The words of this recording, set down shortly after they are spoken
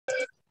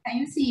Can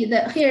you see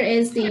that here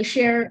is the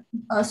share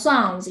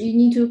sounds? You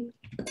need to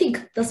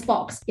tick this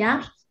box,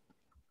 yeah?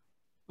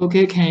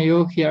 Okay, can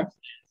you hear?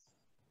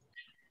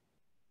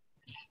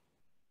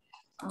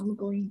 I'm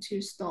going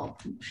to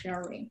stop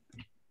sharing.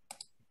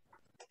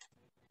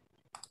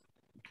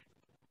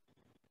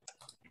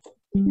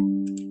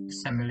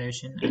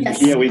 Simulation.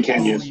 Yes. Yeah, we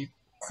can, yes.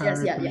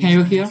 Yes, yeah. Can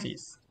you hear?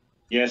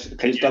 Yes,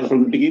 can you start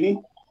from the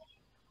beginning?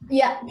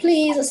 Yeah,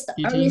 please restart.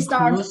 It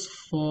includes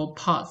 4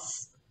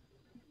 parts.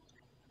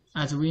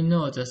 As we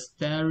know, the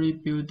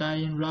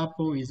styrene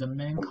rubble is the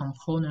main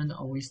component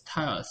of these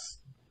tires.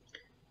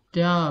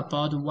 There are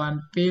about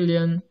 1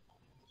 billion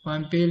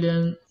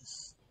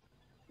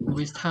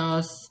with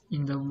tires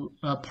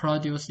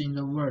produced in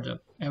the world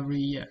every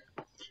year,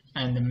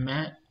 and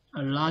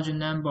a large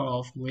number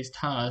of waste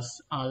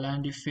tires are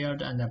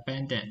landfilled and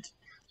abandoned.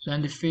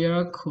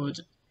 Landfill could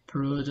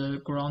pollute the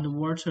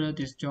groundwater,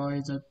 destroy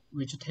the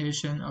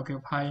vegetation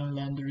occupying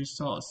land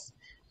resource,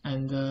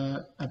 and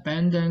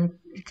abandon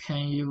can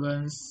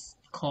even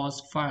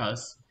cause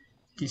fires,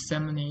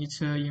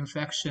 disseminate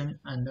infection,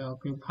 and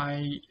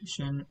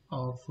occupation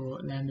of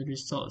land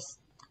resource.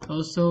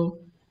 Also,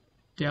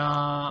 there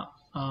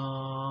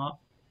are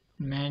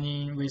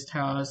many waste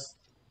tires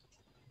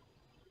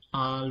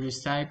are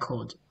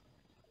recycled.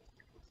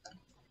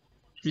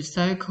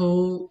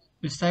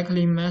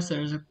 Recycling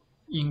methods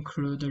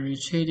include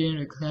retreating,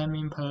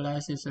 reclaiming,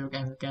 pyrolysis,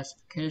 and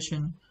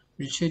gasification.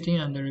 Retreating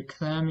and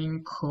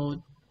reclaiming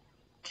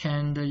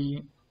can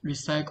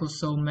recycle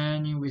so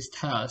many waste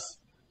tires.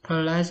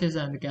 Pyrolysis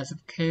and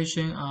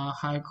gasification are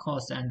high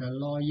cost and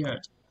low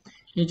yield.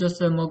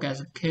 Hydrothermal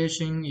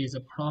gasification is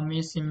a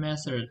promising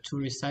method to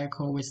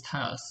recycle waste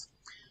tires.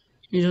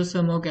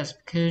 Hydrothermal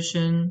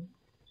gasification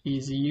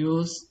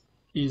use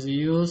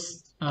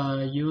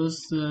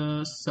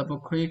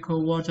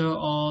subcritical water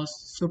or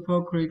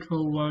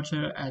supercritical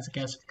water as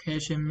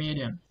gasification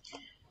medium,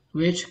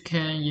 which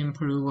can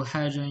improve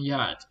hydrogen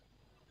yield,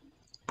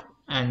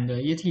 and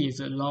it is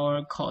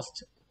lower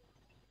cost.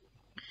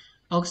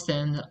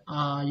 Oxidants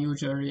are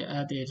usually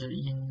added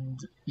in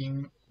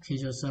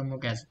hydrothermal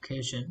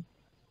gasification.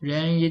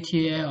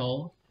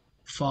 RAN-ETL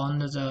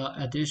found the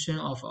addition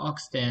of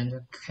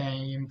oxidant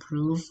can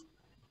improve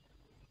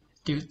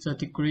the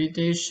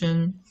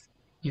degradation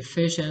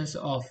efficiency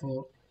of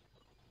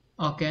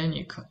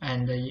organic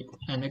and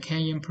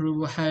can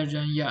improve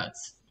hydrogen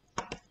yields.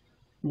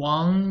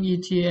 One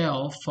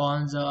ETL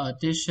found the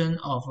addition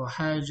of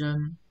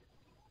hydrogen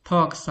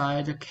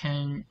peroxide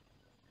can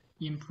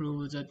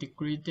improve the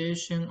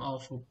degradation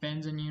of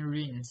benzene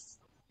rings.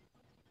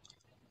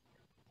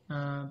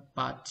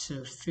 But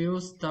few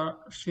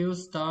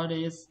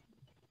studies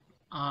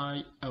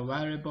are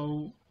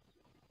available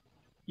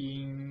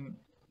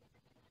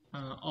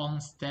on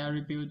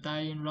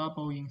styrene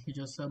rubble in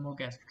hydrothermal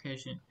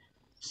gasification.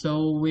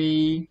 So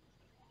we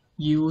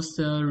use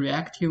the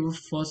reactive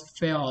force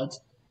field,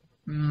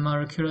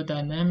 molecular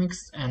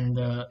dynamics, and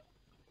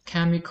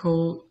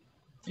chemical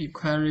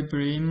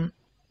equilibrium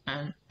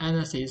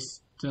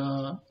analysis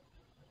the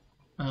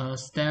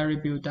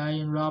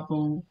styrene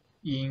rubble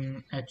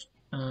in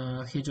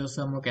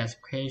hydrothermal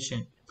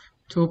gasification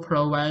to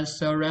provide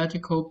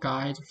theoretical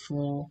guide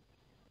for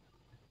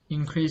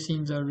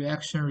increasing the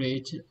reaction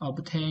rate,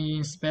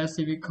 obtaining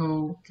specific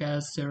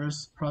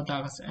gaseous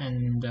products,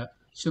 and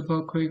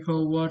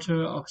supercritical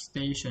water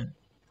oxidation.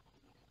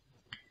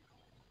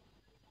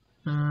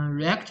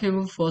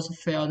 Reactive force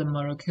field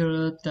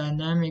molecular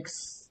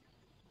dynamics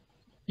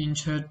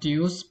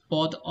introduce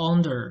both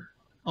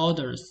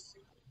orders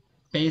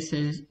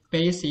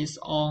basis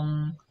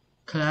on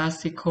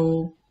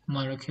classical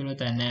molecular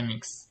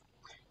dynamics.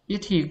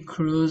 It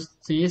includes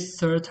these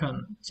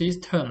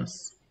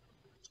terms.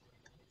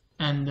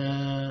 And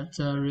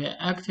the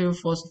reactive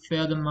force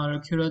field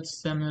molecular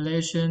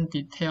simulation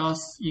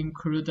details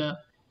include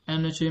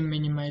energy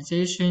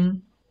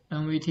minimization,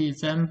 NVT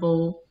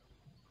example,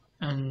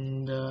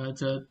 and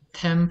the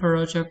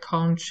temperature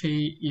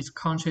is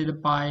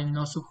controlled by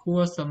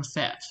North-Hoover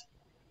set.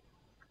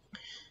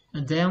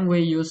 And then we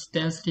use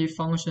density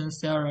function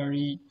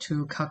theory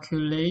to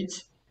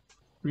calculate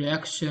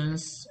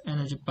reactions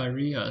energy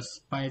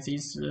barriers by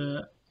this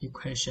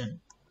equation.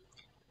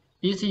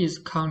 It is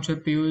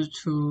contribute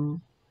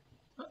to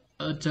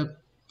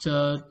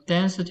the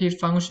density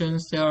function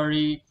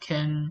theory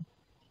can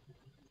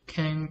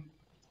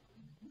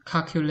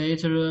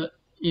calculate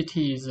it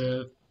is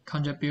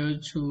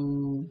contribute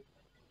to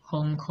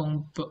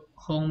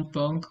Hong-Bong-Hong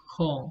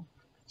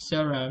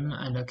theorem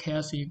and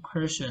chaos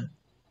equation.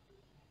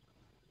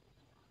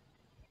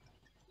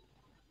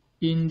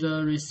 In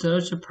the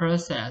research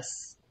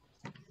process,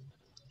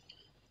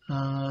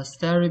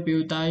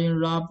 styrene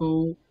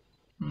rubble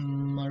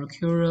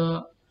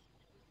molecular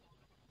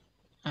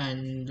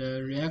and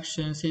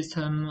reaction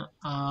system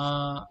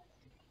are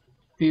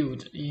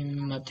built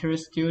in Material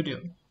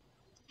Studio,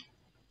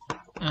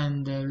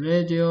 and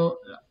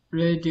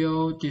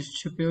radial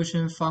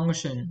distribution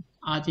function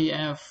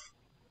RDF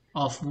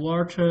of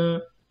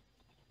water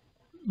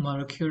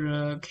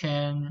molecular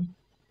can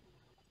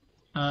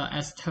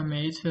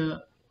estimate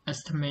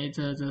estimate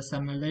the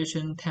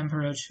simulation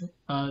temperature,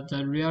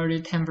 the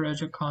real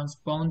temperature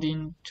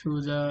corresponding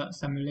to the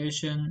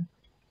simulation.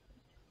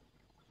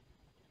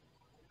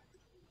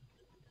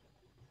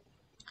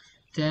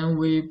 Then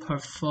we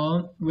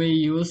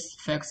use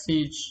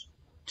Fexage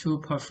to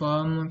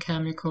perform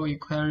chemical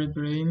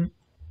equilibrium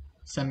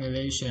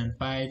simulation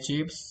by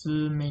Gibbs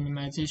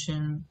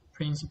minimization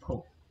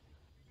principle.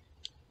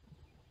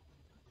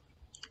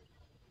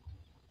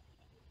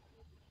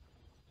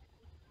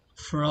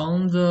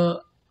 From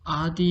the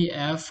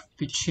RDF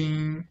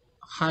between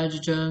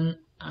hydrogen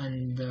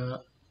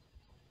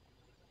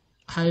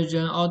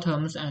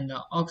atoms and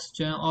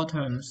oxygen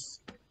atoms,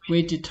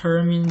 we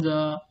determine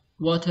the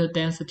water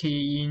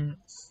density in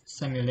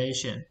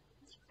simulation,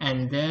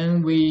 and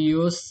then we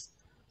use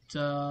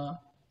the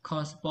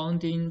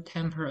corresponding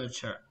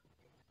temperature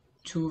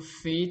to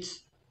fit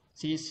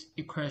these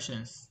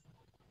equations.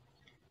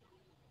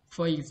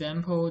 For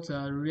example,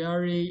 the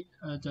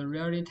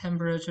real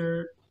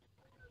temperature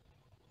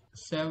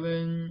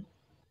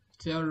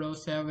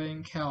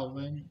 707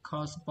 Kelvin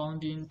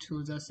corresponding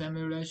to the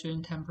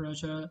simulation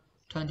temperature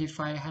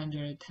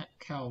 2500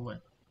 Kelvin.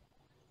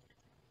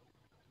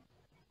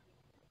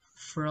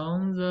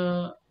 From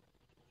the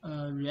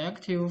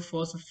reactive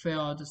force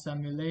field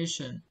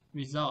simulation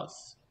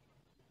results,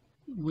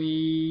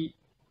 we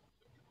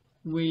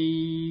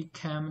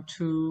came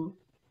to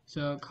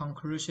the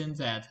conclusion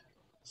that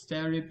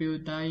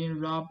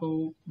styrene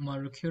rubble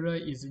molecule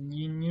is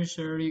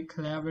initially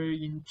cleaved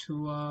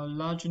into a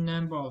large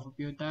number of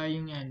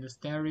butadiene and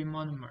styrene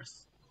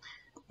monomers,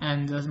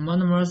 and the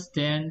monomers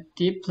then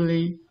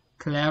deeply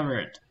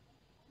cleaved.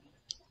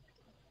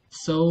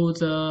 So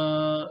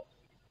the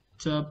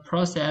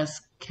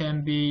process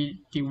can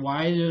be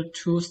divided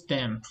two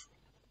steps.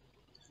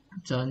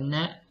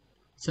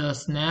 The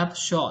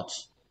snapshot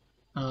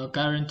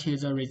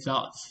guarantees the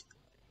results.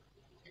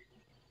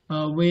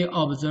 We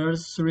observe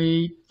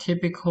three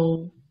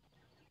typical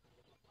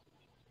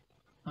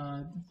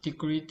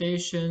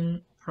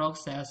degradation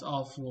process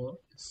of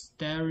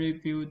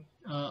styrene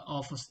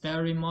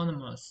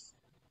monomers,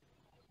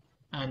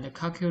 and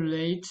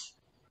calculate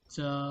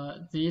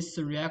this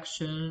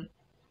reaction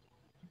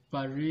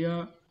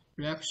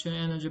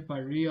energy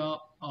barrier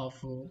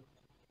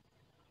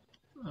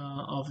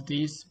of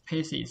these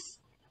phases,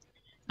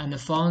 and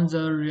found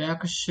the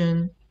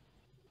reaction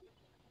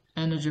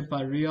energy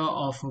barrier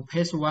of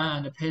phase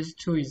 1 and phase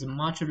 2 is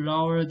much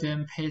lower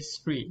than phase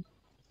 3.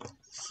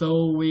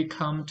 So we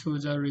come to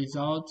the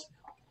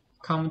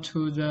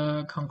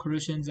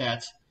conclusion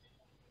that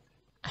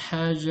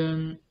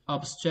hydrogen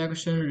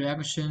abstraction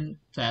reaction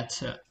like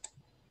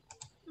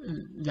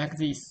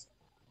this.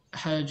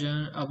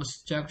 Hydrogen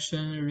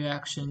abstraction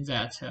reaction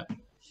that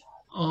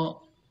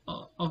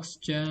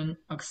oxygen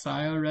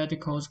oxide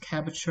radicals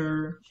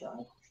capture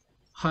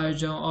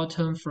hydrogen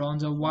atom from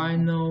the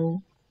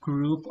vinyl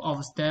group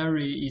of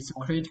styrene is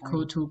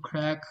critical to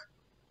crack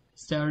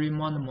styrene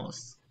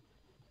monomers.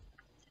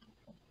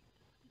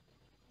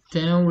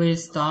 Then we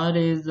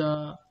studied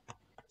the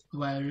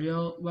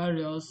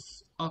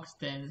various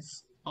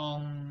oxidants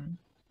on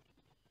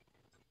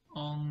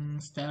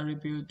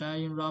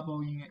styrene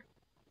rubble in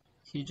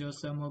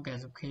hydrothermal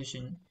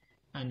gasification,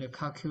 and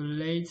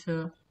calculate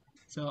the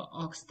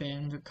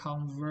oxidant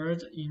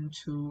convert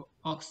into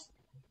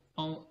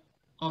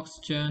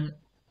oxygen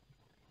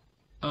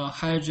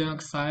hydrogen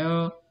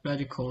oxide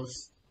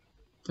radicals,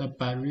 the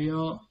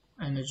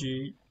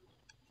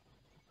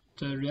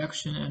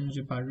reaction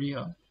energy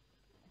barrier.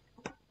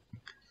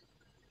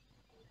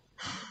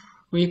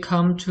 We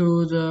come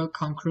to the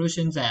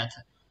conclusion that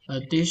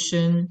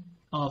addition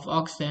of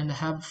oxidant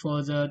help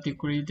for the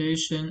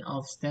degradation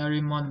of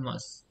styrene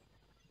monomers,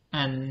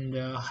 and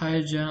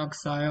hydrogen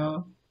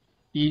oxide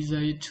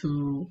easy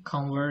to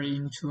convert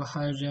into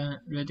hydrogen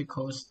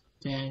radicals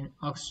than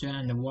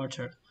oxygen and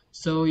water.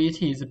 So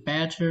it is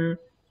better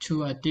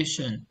to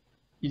addition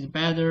in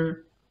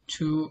hydrothermal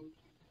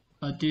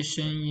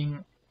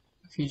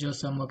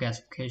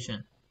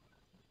gasification.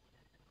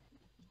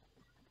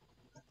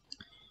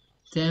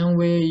 Then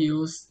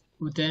we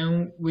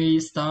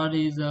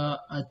study the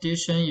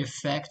addition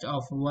effect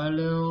of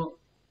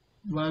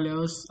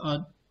various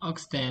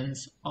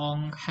oxidants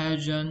on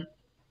hydrogen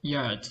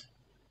yield.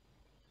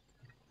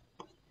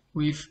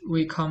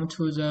 We come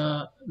to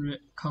the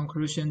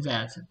conclusion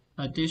that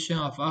addition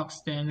of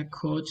oxidant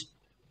could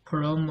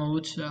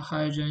promote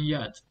hydrogen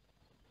yield,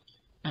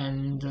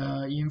 and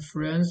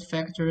influence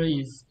factor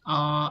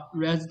are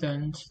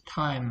residence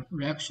time,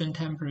 reaction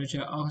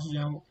temperature,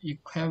 oxygen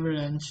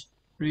equivalent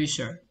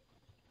ratio.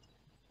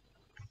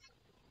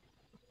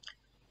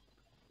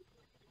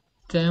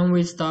 Then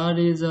we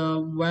study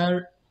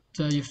the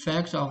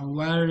effect of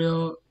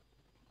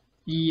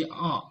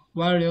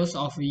values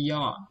of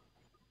ER,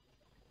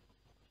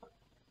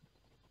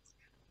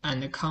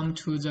 and come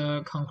to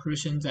the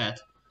conclusion that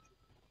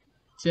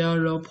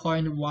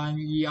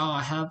 0.1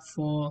 ER help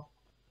for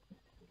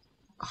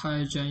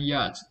hydrogen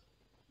yield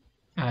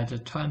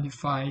at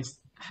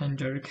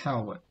 2500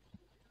 Kelvin.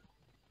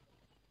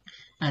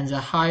 and the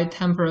high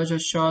temperature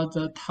short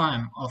the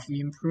time of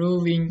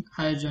improving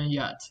hydrogen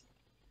yield.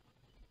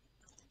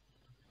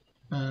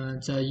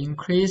 The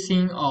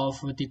increasing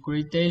of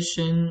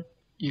degradation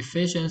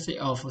efficiency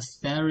of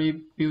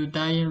styrene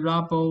butadiene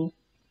rubble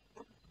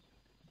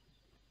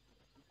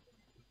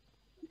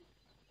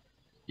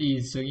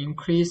is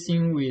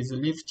increasing with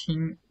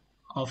lifting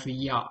of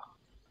yield.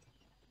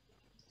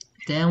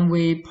 Then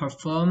we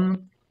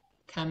perform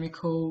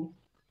chemical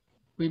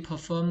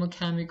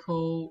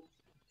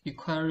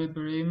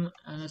equilibrium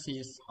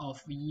analysis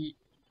of E.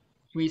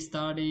 We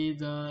study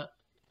the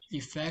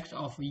effect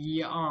of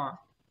ER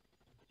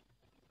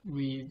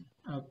with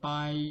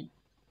by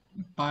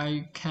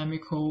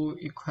chemical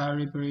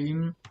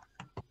equilibrium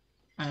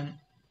and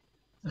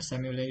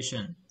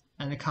simulation,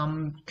 and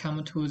come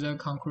to the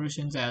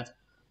conclusion that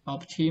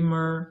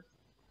optimal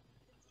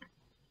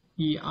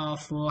ER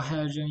for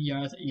hydrogen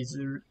yield is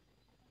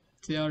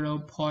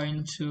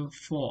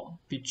 0.4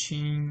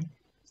 between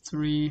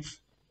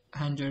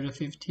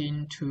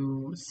 315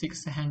 to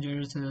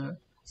 600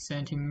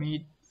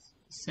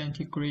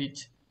 centigrade,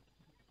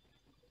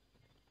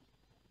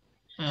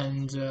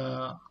 and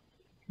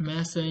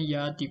methane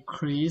yield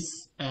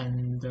decrease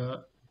and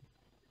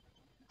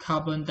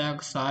carbon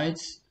dioxide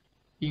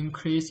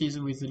increases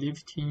with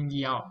lifting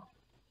yield.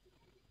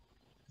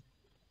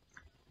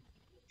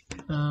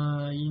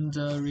 In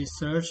the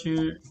research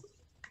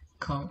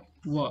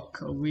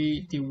work,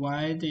 we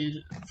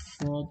divided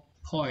 4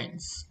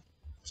 points: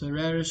 the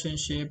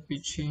relationship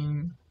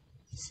between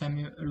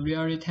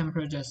real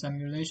temperature,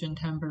 simulation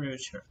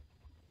temperature,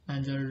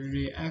 and the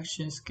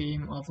reaction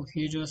scheme of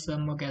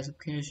hydrothermal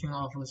gasification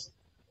of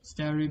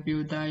styrene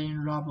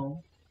butadiene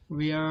rubble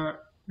via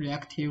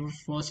reactive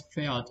force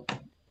field,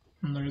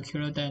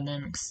 molecular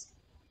dynamics,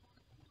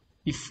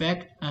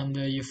 effect and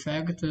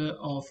effect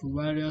of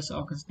various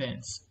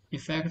oxidants,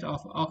 effect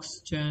of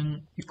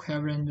oxygen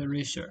equivalent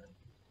ratio.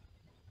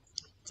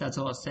 That's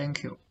all.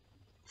 Thank you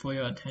for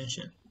your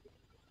attention.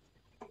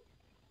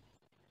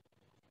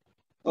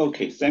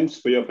 Okay, thanks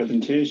for your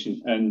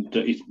presentation, and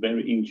it's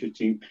very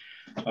interesting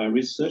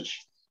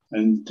research.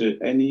 And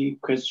any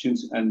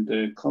questions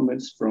and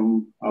comments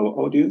from our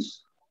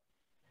audience?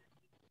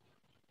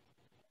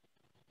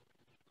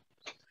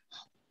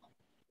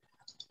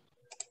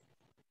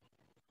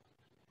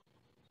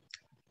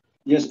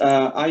 Yes,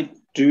 I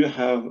do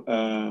have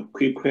a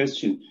quick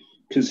question.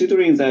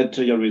 Considering that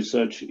your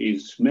research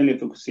is mainly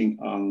focusing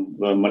on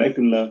the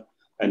molecular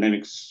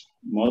dynamics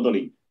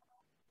modeling,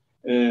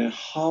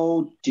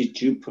 how did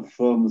you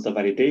perform the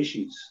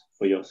validations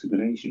for your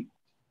simulation?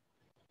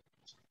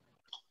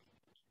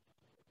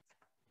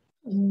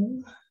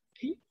 We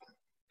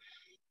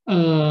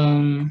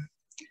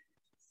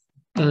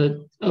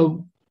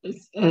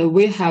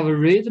have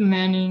read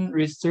many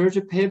research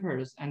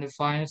papers and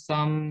find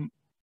some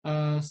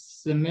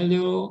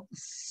similar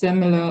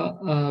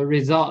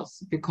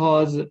results,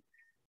 because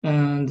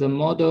the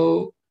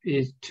model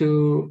is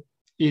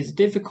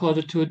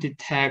difficult to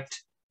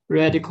detect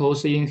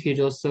radicals in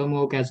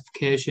hydrothermal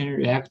gasification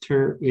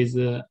reactor with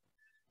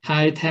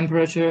high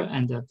temperature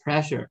and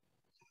pressure.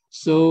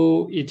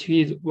 So it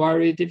is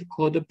very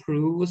difficult to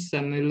prove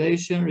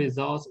simulation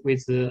results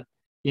with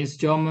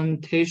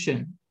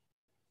instrumentation.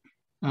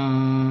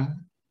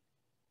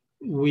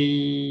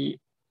 We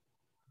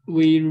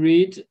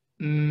read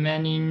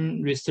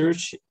many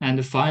research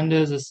and find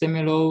the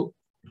similar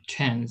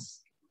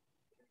trends.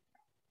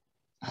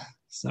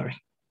 Sorry.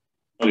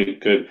 Okay,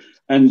 good.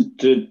 And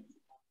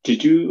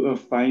did you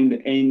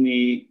find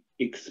any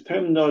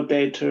experimental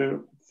data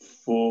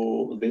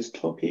for this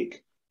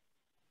topic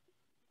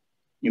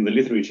in the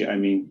literature? I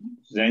mean,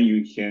 then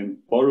you can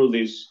borrow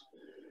this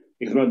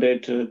experimental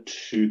data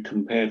to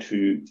compare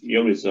to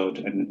your result,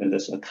 and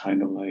that's a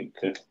kind of like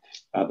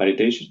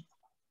validation.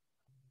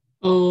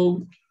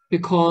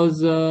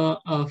 Because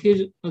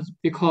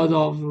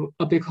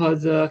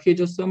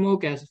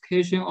hydrothermal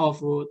gasification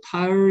of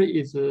tire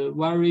is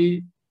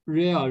very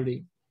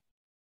rarely.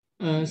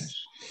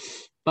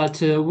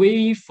 But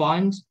we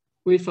find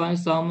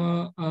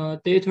some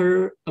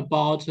data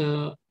about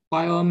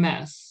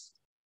biomass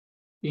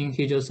in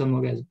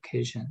hydrothermal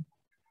gasification,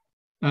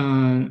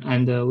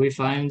 and we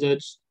find the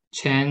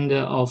chain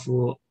of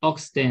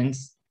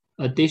oxidants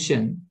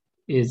addition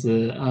is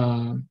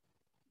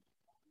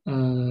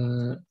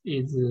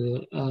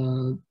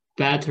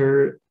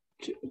better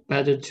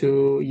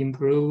to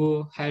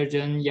improve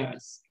hydrogen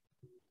yields.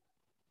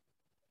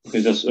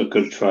 Okay, that's a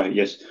good try.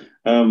 Yes,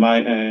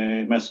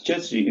 my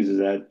suggestion is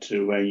that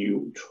when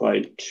you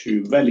try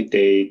to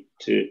validate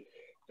the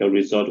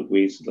result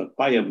with the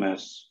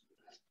biomass,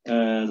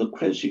 the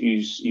question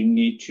is you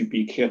need to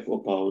be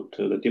careful about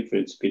the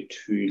difference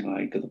between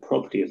like the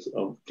properties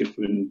of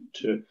different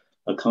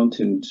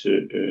content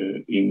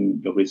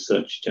in your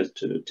research. Just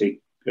to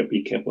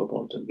be careful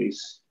about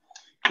this.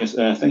 Yes,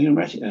 thank you very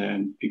much.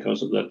 And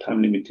because of the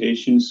time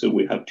limitations, so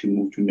we have to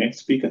move to next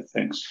speaker.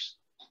 Thanks.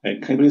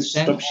 Can you please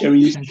stop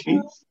sharing your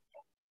screen?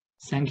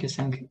 Thank you.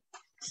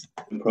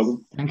 No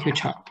problem. Thank you,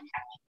 Charles.